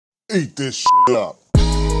Eat this shit up. It's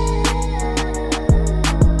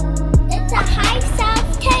a high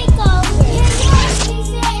South takeover. It's a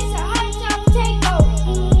high South takeover.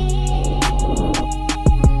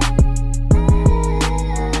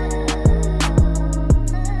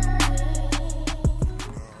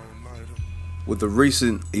 With the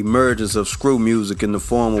recent emergence of screw music in the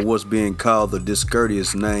form of what's being called the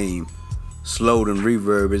discourteous name, slowed and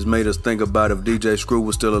reverb, has made us think about if DJ Screw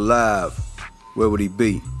was still alive, where would he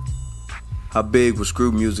be? How big would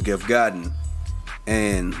screw music have gotten?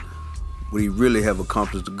 And would he really have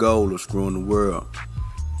accomplished the goal of screwing the world?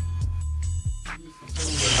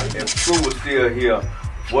 If Screw was still here,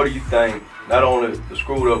 what do you think not only the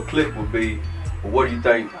Screwed Up Clique would be, but what do you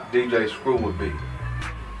think DJ Screw would be?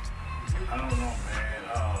 I don't know, man.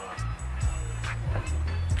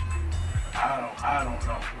 I don't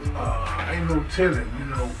know. Ain't no telling, you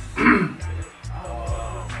know.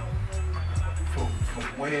 From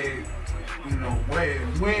where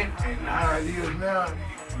it went and how it is now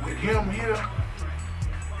with him here,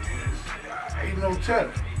 ain't no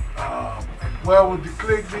telling. Where would the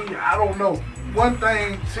clique be? I don't know. One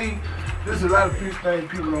thing, see, there's a lot of things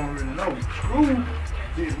people don't really know. Screw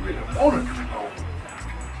didn't really want to do no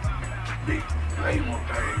big label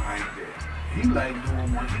thing like that. He liked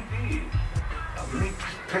doing what he did. A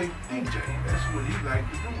mixtape DJ. That's what he liked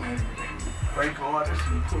to do. And break artists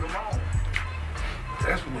and put them on.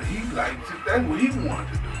 That's what he liked to, that's what he wanted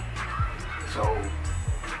to do. So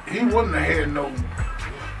he wouldn't have had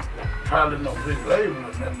probably no big label or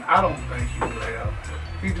nothing. I don't think he would have.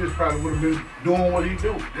 He just probably would have been doing what he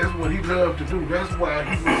do. That's what he loved to do. That's why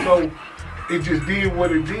he was so, it just did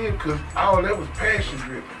what it did, because all that was passion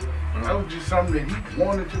driven. That was just something that he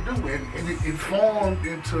wanted to do, and it formed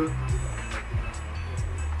into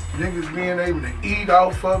niggas being able to eat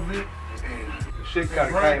off of it. And Shit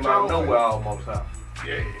kind of came out of nowhere almost, huh?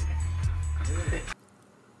 Yeah.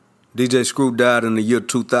 DJ Screw died in the year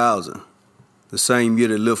 2000, the same year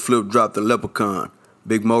that Lil Flip dropped The Leprechaun.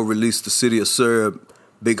 Big Mo released The City of Serb.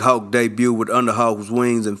 Big Hawk debuted with Underhawk's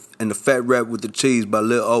Wings, and the Fat Rap with the Cheese by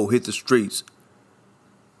Lil O hit the streets.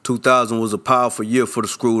 2000 was a powerful year for the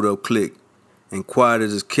Screwed Up Clique, and Quiet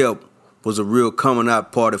as It's Kept was a real coming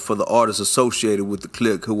out party for the artists associated with the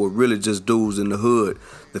clique, who were really just dudes in the hood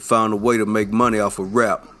that found a way to make money off of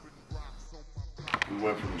rap. We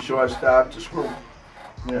went from shortstop to Screw.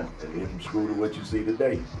 Yeah. And then from Screw to what you see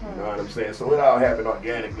today. You know what I'm saying? So it all happened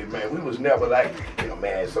organically, man. We was never like, you know,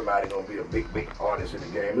 man, somebody gonna be a big artist in the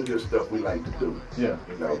game. It's just stuff we like to do. Yeah.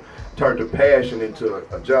 You know, turned a passion into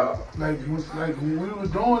a job. Like when we were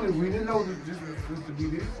doing it, we didn't know that this was supposed to be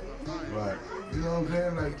this. Right. You know what I'm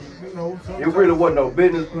saying? Like, you know, It really wasn't no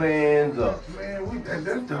business plans or... Man,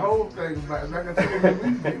 that's the whole thing about it. Like I said,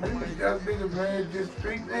 we just niggas, man, just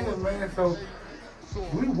street niggas, man, so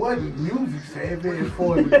we wasn't music savvy as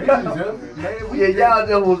far as the business of it, man. Yeah, y'all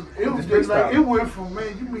just was... It was just like, it went from,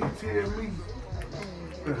 man, you mean tell me...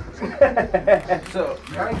 So,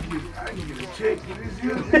 I can get a check for this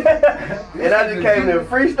here. And I just came to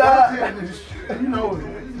freestyle? You know,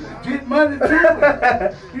 legit money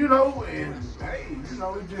too, you know, and hey, you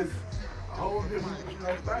know, it's just a whole different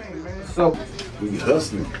thing, man. So, We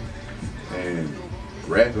hustling. And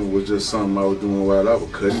rapping was just something I was doing while I was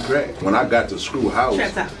cutting crack. When I got to Screw House,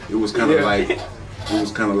 it was kind of like,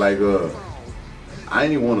 I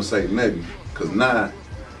ain't even want to say nothing, because now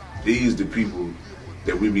these the people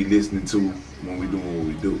that we be listening to when we doing what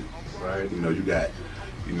we do. Right. You know, you got,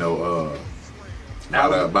 you know,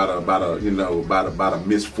 about a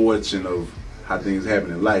misfortune of how things happen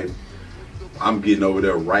in life. I'm getting over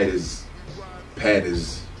there right as Pat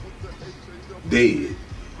is dead.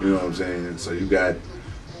 You know what I'm saying? So you got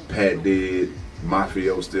Pat dead,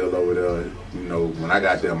 Mafio still over there. You know, when I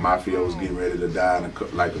got there, Mafio was getting ready to die in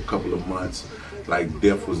like a couple of months. Like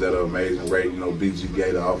Def was at an amazing rate. You know, BG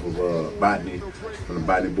Gator off of Botany, from the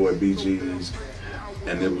Botany Boy BGs.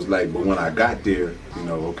 And it was like, but when I got there, you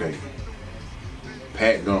know, okay,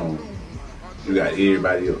 Pat gone, you got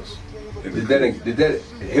everybody else. did that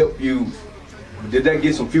help you? Did that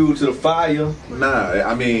get some fuel to the fire? Nah,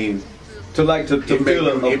 I mean, to feel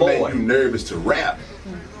a void. It made you nervous to rap.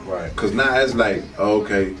 Right. Cause now it's like, oh,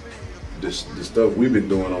 okay, the stuff we've been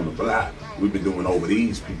doing on the block, we've been doing over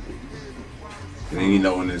these people. And then, you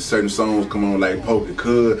know, and then certain songs come on like Poker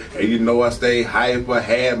Cud, and you know I stay hyper,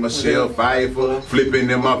 had Michelle Pfeiffer, flipping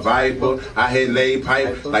in my Viper, I had laid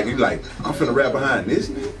pipe, like you like, I'm finna rap behind this.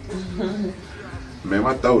 Man,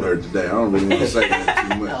 my throat hurt today, I don't really want to say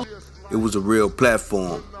that too much. It was a real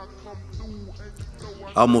platform.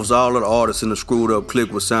 Almost all of the artists in the Screwed Up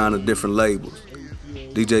Clique were signed to different labels.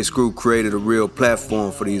 DJ Screw created a real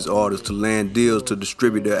platform for these artists to land deals to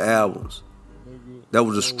distribute their albums. That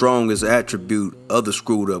was the strongest attribute of the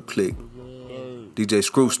Screwed Up Clique. DJ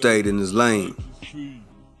Screw stayed in his lane.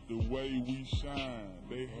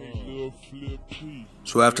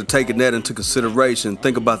 So after taking that into consideration,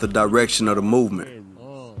 think about the direction of the movement.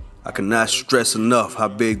 I cannot stress enough how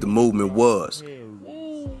big the movement was.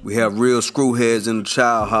 We have real screwheads in the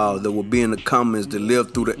child hall that will be in the comments that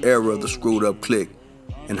lived through the era of the Screwed Up Clique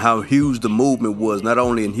and how huge the movement was not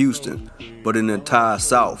only in Houston, but in the entire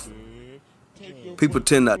South. People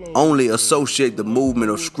tend to only associate the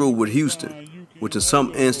movement of Screw with Houston, which in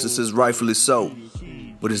some instances rightfully so,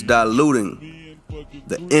 but it's diluting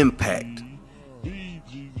the impact.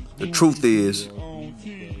 The truth is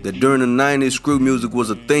that during the 90s, Screw music was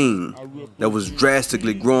a thing that was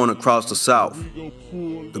drastically growing across the South.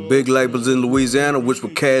 The big labels in Louisiana, which were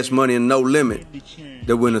Cash Money and No Limit,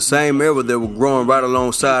 that were in the same era that were growing right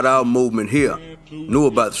alongside our movement here, knew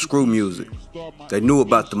about the Screw music. They knew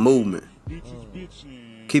about the movement.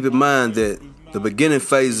 Keep in mind that the beginning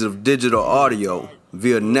phases of digital audio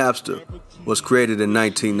via Napster was created in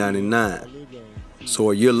 1999.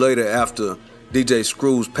 So a year later, after DJ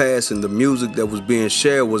Screw's passing, the music that was being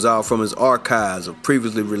shared was all from his archives of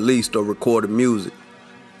previously released or recorded music,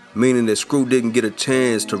 meaning that Screw didn't get a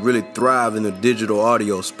chance to really thrive in the digital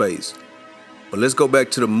audio space. But let's go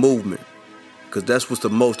back to the movement, because that's what's the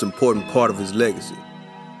most important part of his legacy.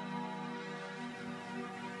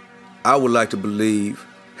 I would like to believe,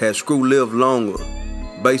 had Screw lived longer,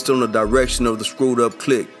 based on the direction of the Screwed Up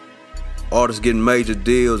Clique, artists getting major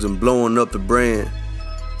deals and blowing up the brand,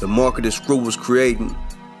 the market that Screw was creating,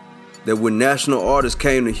 that when national artists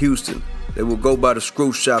came to Houston, they would go by the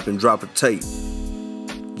Screw shop and drop a tape.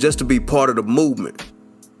 Just to be part of the movement.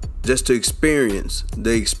 Just to experience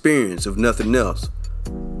the experience of nothing else.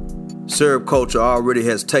 Syrup culture already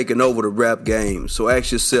has taken over the rap game, so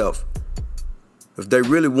ask yourself, if they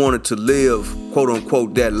really wanted to live, quote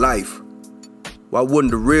unquote, that life, why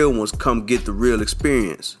wouldn't the real ones come get the real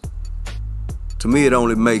experience? To me, it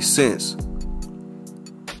only makes sense.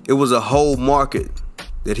 It was a whole market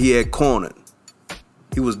that he had cornered.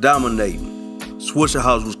 He was dominating.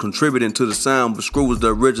 Swishahouse was contributing to the sound, but Screw was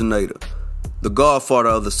the originator, the godfather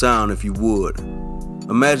of the sound, if you would.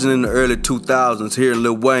 Imagine in the early 2000s hearing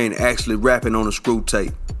Lil Wayne actually rapping on a Screw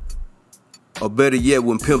tape. Or better yet,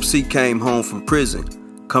 when Pimp C came home from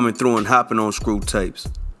prison, coming through and hopping on Screw tapes.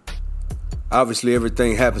 Obviously,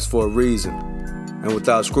 everything happens for a reason. And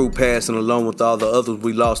without Screw passing along with all the others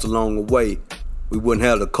we lost along the way, we wouldn't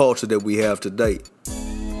have the culture that we have today.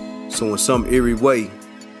 So in some eerie way,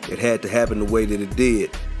 it had to happen the way that it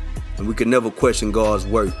did. And we can never question God's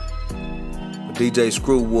work. But DJ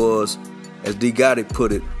Screw was, as D. Gotti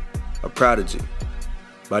put it, a prodigy.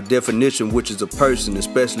 By definition, which is a person,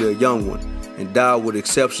 especially a young one, endowed with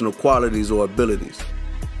exceptional qualities or abilities.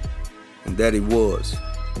 And that he was.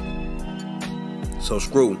 So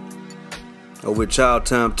Screw, over at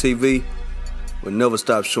Chowtime TV, will never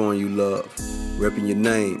stop showing you love, repping your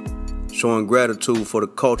name, showing gratitude for the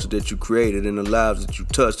culture that you created and the lives that you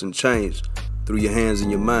touched and changed through your hands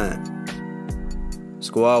and your mind. It's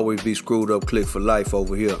gonna always be Screwed Up Clique for life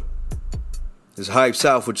over here. It's Hype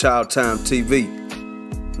South with Chowtime TV.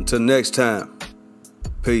 Until next time,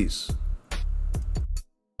 peace.